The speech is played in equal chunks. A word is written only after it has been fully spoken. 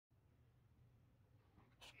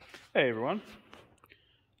Hey everyone.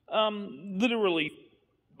 Literally,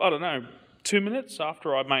 I don't know, 2 minutes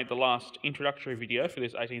after I made the last introductory video for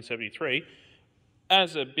this 1873,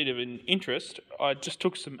 as a bit of an interest, I just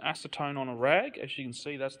took some acetone on a rag. As you can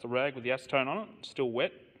see, that's the rag with the acetone on it, still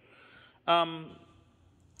wet. I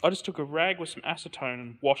just took a rag with some acetone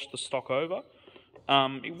and washed the stock over.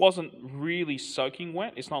 It wasn't really soaking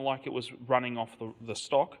wet. It's not like it was running off the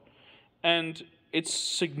stock. And it's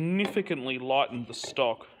significantly lightened the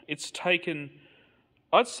stock. It's taken,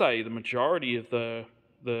 I'd say, the majority of the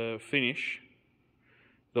finish,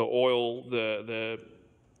 the oil, the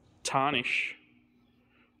tarnish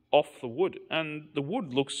off the wood. And the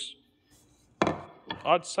wood looks,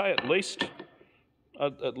 I'd say, at least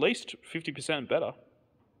 50% better.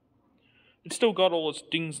 It's still got all its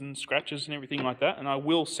dings and scratches and everything like that, and I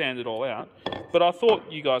will sand it all out. But I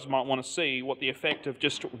thought you guys might want to see what the effect of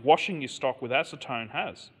just washing your stock with acetone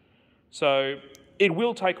has. So it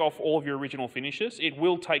will take off all of your original finishes. It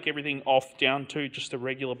will take everything off down to just a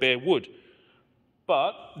regular bare wood.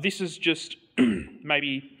 But this is just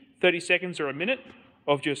maybe 30 seconds or a minute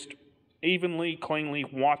of just evenly, cleanly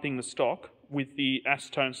wiping the stock with the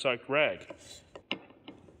acetone-soaked rag.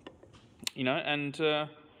 You know, and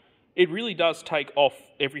it really does take off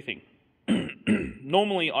everything.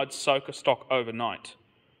 Normally, I'd soak a stock overnight,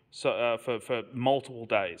 so for multiple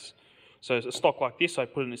days. So a stock like this, I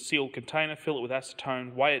put in a sealed container, fill it with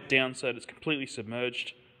acetone, weigh it down so that it's completely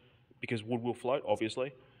submerged, because wood will float,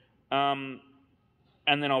 obviously. And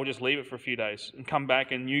then I'll just leave it for a few days and come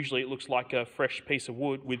back, and usually it looks like a fresh piece of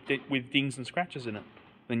wood with dings and scratches in it.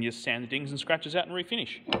 Then you just sand the dings and scratches out and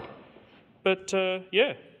refinish. But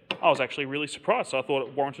yeah, I was actually really surprised, so I thought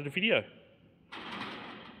it warranted a video.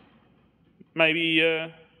 Maybe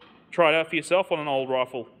try it out for yourself on an old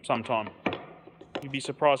rifle sometime. You'd be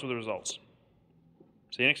surprised with the results.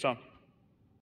 See you next time.